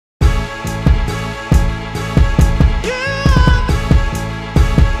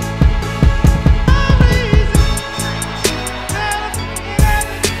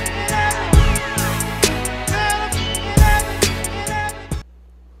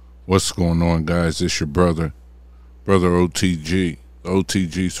What's going on, guys? It's your brother OTG. The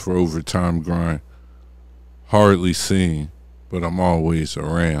OTG's for Overtimegrind. Hardly seen, but I'm always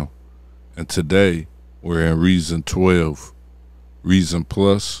around. And today we're in Reason 12, Reason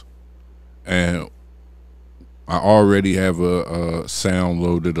Plus, and I already have a sound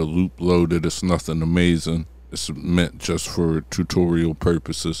loaded, a loop loaded. It's nothing amazing. It's meant just for tutorial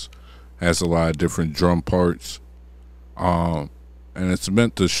purposes. Has a lot of different drum parts. And it's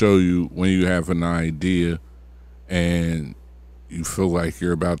meant to show you when you have an idea and you feel like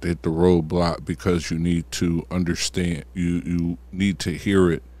you're about to hit the roadblock because you need to understand, you need to hear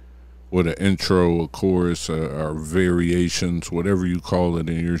it with an intro, a chorus, or variations, whatever you call it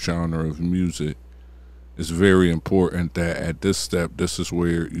in your genre of music. It's very important that at this step, this is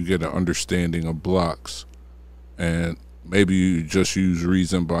where you get an understanding of blocks. And maybe you just use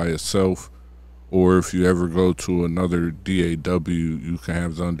Reason by itself, or if you ever go to another DAW, you can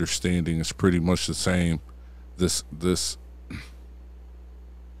have the understanding it's pretty much the same. This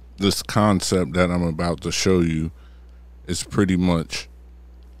concept that I'm about to show you is pretty much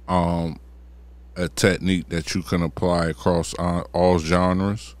a technique that you can apply across all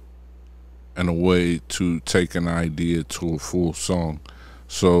genres, and a way to take an idea to a full song.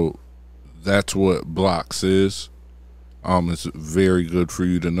 So that's what blocks is. It's very good for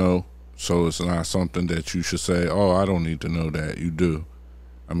you to know. So it's not something that you should say, oh, I don't need to know that. You do.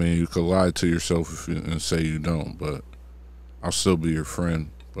 I mean, you could lie to yourself and say you don't, but I'll still be your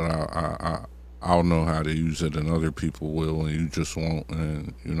friend. But I'll know how to use it, and other people will, and you just won't.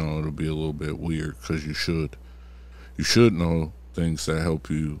 And, you know, it'll be a little bit weird because you should. You should know things that help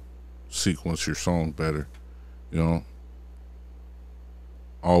you sequence your song better. You know,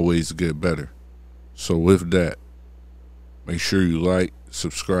 always get better. So with that, make sure you like,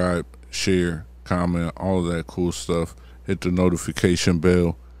 subscribe, share, comment, all of that cool stuff. Hit the notification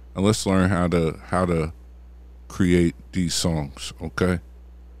bell, and let's learn how to create these songs. Okay,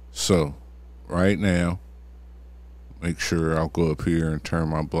 so right now, make sure I'll go up here and turn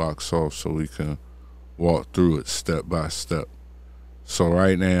my blocks off so we can walk through it step by step. So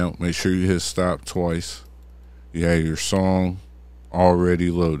right now, make sure you hit stop twice. You have your song already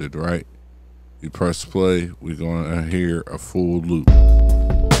loaded, right? You press play, we're gonna hear a full loop.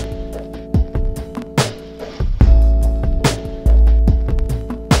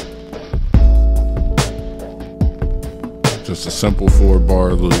 Just a simple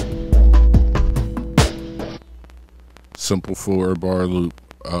 4-bar loop. Simple 4-bar loop,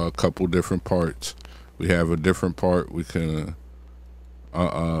 a couple different parts. We have a different part. We can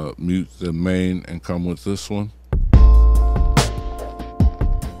mute the main and come with this one.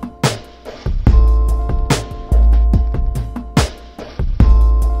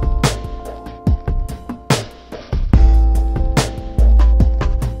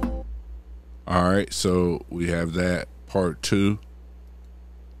 Alright, so we have that part 2.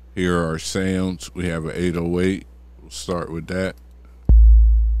 Here are our sounds. We have an 808. We'll start with that.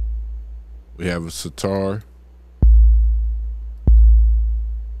 We have a sitar.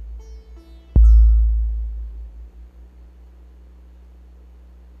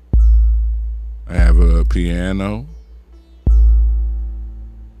 I have a piano.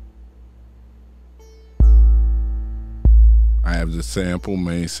 I have the sample,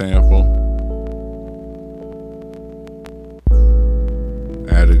 main sample.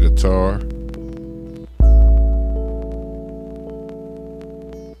 Add a guitar.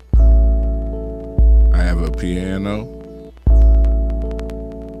 I have a piano.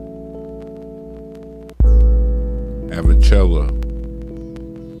 I have a cello.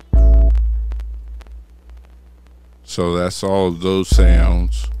 So that's all of those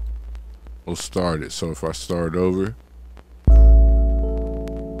sounds. We'll start it. So if I start over.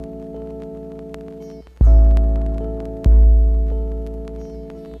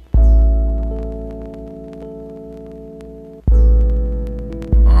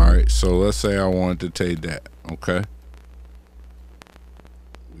 So let's say I wanted to take that, okay?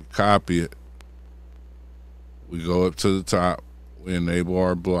 We copy it. We go up to the top. We enable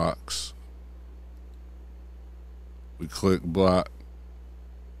our blocks. We click block.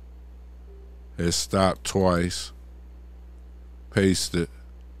 Hit stop twice. Paste it.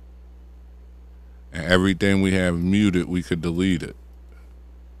 And everything we have muted, we could delete it.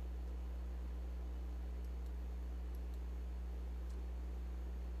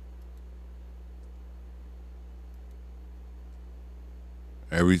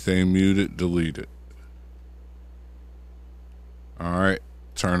 Everything muted, delete it. All right,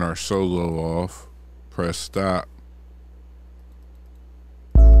 turn our solo off, press stop.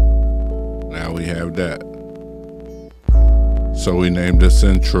 Now we have that. So we named this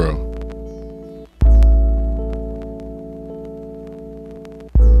intro.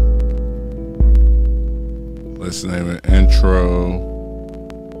 Let's name it intro.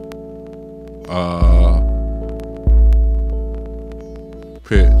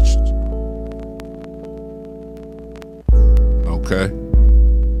 Pitched. Okay.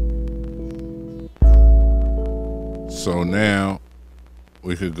 So now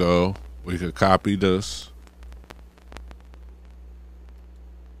we could copy this.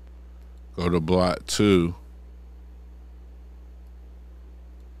 Go to block 2.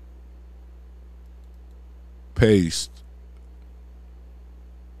 Paste.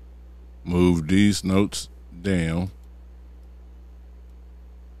 Move these notes down.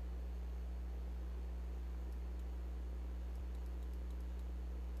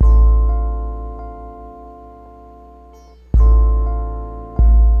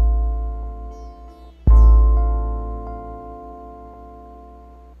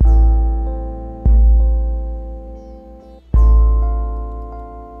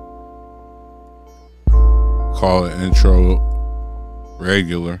 Call it intro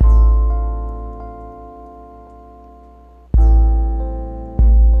regular.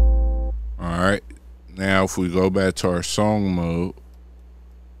 Alright, now if we go back to our song mode,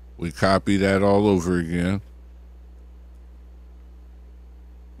 we copy that all over again.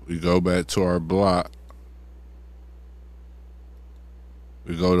 We go back to our block.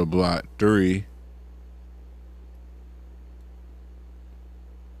 We go to block 3.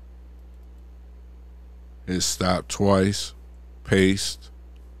 Hit stop twice, paste,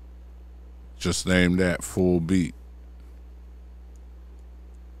 just name that full beat.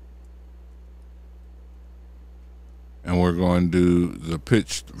 And we're going to do the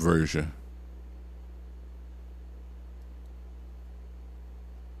pitched version.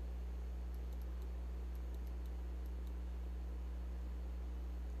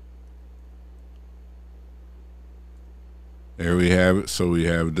 There we have it. So we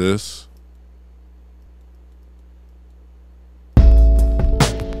have this.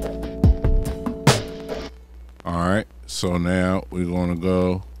 Alright, so now we're going to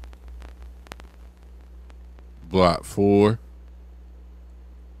go block 4.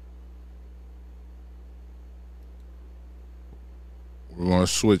 We're going to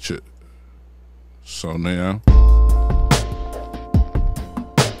switch it. So now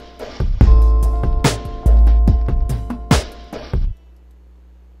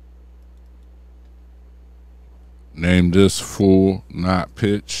name this full, not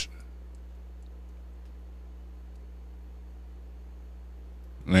pitch.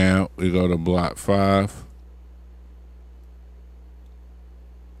 Now we go to block 5.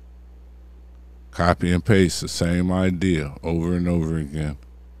 Copy and paste the same idea over and over again.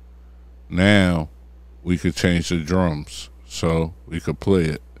 Now we could change the drums, so we could play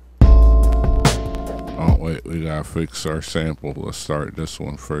it. Oh wait, we gotta fix our sample. Let's start this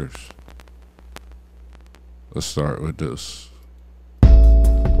one first. Let's start with this.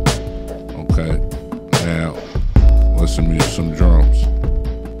 Okay, now let's use some drums.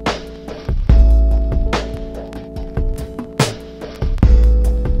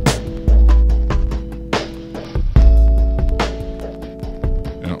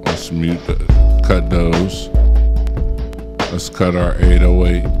 Mute cut those. Let's cut our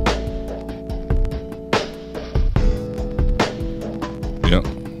 808. Yep.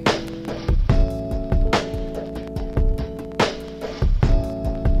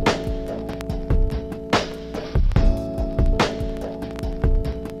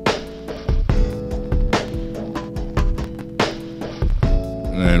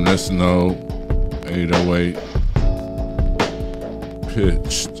 Name this note 808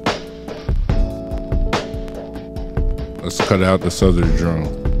 pitched. Let's cut out this other drum.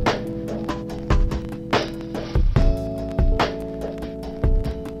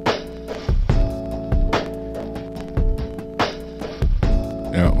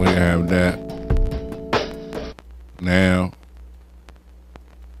 Yeah, we have that. Now,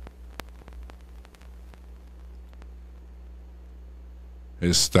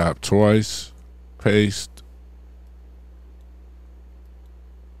 hit stop twice, paste.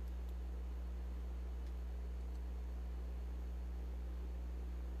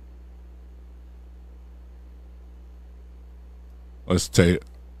 Let's take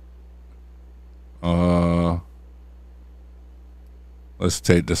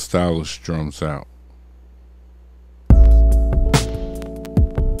the stylish drums out.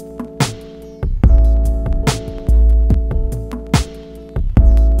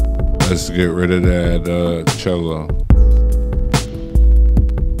 Let's get rid of that cello.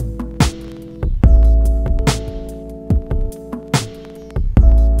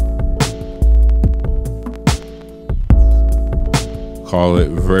 Call it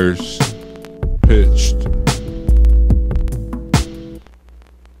verse pitched.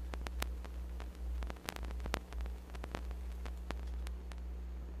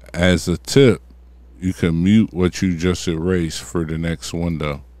 As a tip, you can mute what you just erased for the next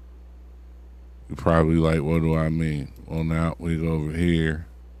window. You're probably like, what do I mean? Well, now we go over here,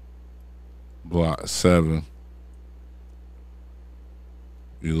 block 7.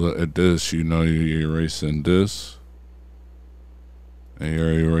 You look at this, you know you're erasing this, and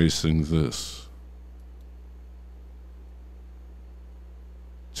you're erasing this.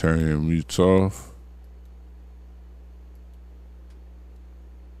 Turn your mutes off.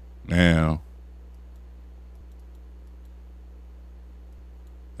 Now,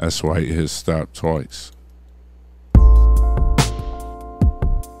 that's why you hit stop twice.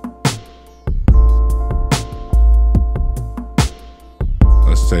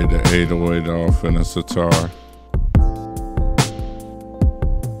 Let's take the 808 off in a sitar.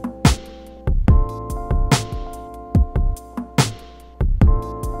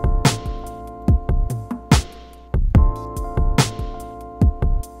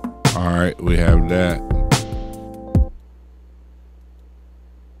 All right, we have that.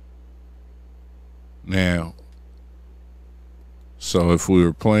 Now, so if we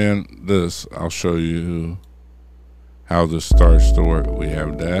were playing this, I'll show you how this starts to work. We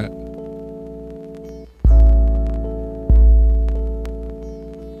have that.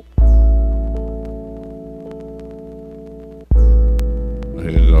 Here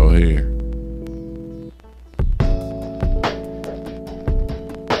you go here.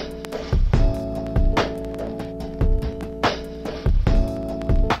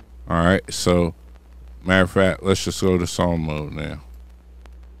 All right, so matter of fact, let's just go to song mode now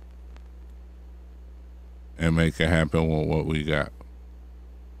and make it happen with what we got.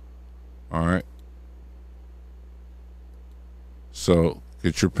 All right. So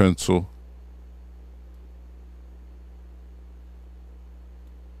get your pencil.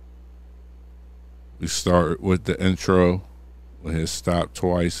 We start with the intro. We hit stop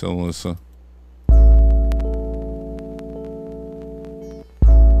twice and listen.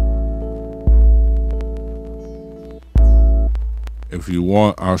 If you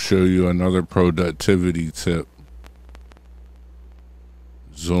want, I'll show you another productivity tip.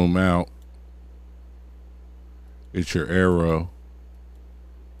 Zoom out. Get your arrow.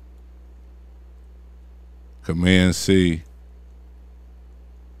 Command C.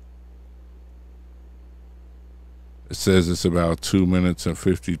 It says it's about 2 minutes and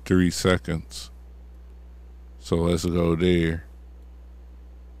 53 seconds. So let's go there.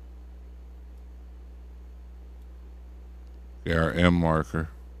 Get our M marker,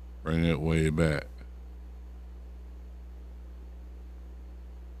 bring it way back.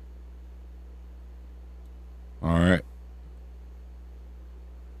 All right.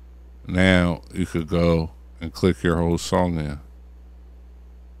 Now you could go and click your whole song in.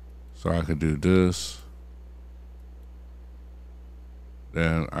 So I could do this.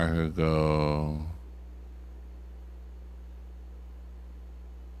 Then I could go.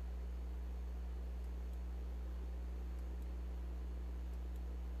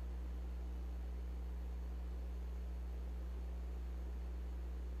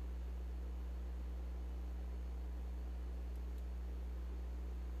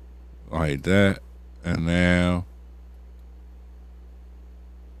 Like that, and now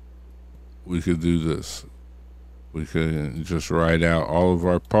we could do this. We could just write out all of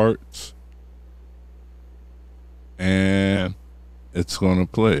our parts, and it's gonna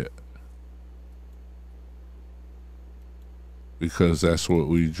play it because that's what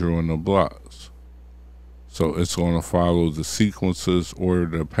we drew in the blocks. So it's gonna follow the sequences or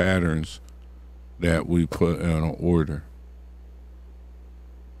the patterns that we put in an order.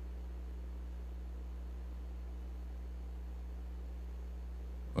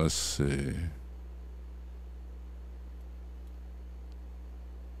 Let's see.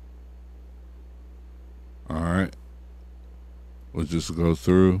 All right. We'll just go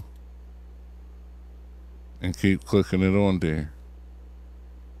through and keep clicking it on there.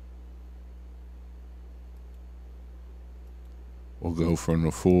 We'll go from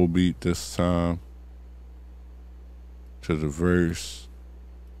the full beat this time to the verse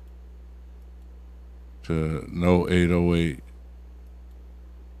to no 808.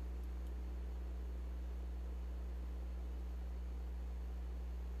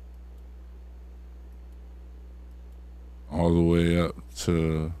 All the way up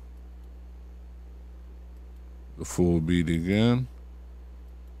to the full beat again.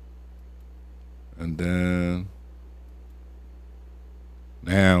 And then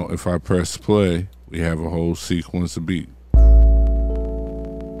now if I press play, we have a whole sequence of beat.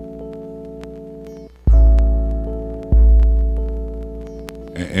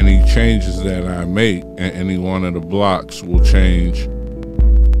 changes that I make in any one of the blocks will change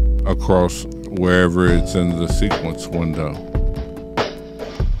across wherever it's in the sequence window.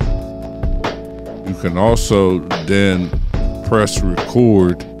 You can also then press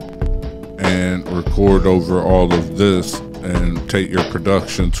record and record over all of this and take your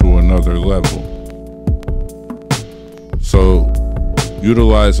production to another level. So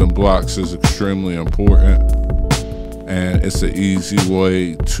utilizing blocks is extremely important, and it's an easy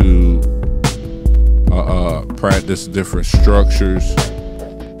way to practice different structures,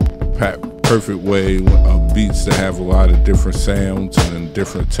 perfect way of beats that have a lot of different sounds and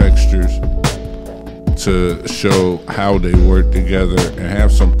different textures to show how they work together, and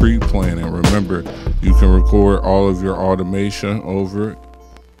have some pre-planning. Remember, you can record all of your automation over it.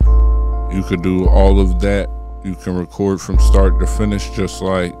 You could do all of that. You can record from start to finish, just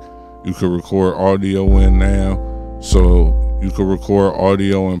like you could record audio in now. So you could record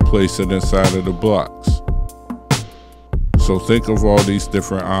audio and place it inside of the blocks. So think of all these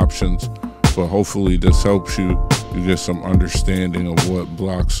different options, but hopefully this helps you. You get some understanding of what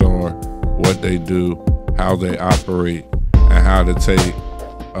blocks are, what they do, how they operate, and how to take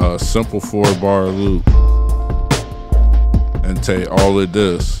a simple 4-bar loop and take all of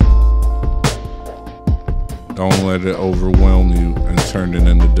this. Don't let it overwhelm you and turn it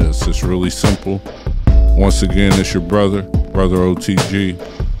into this. It's really simple. Once again, it's your brother OTG.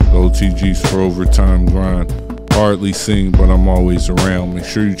 The OTG's for Overtime Grind. Hardly seen, but I'm always around. Make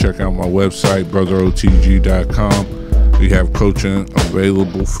sure you check out my website, brotherotg.com. We have coaching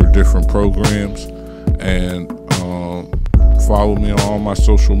available for different programs, and follow me on all my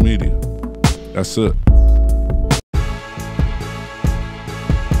social media. That's it.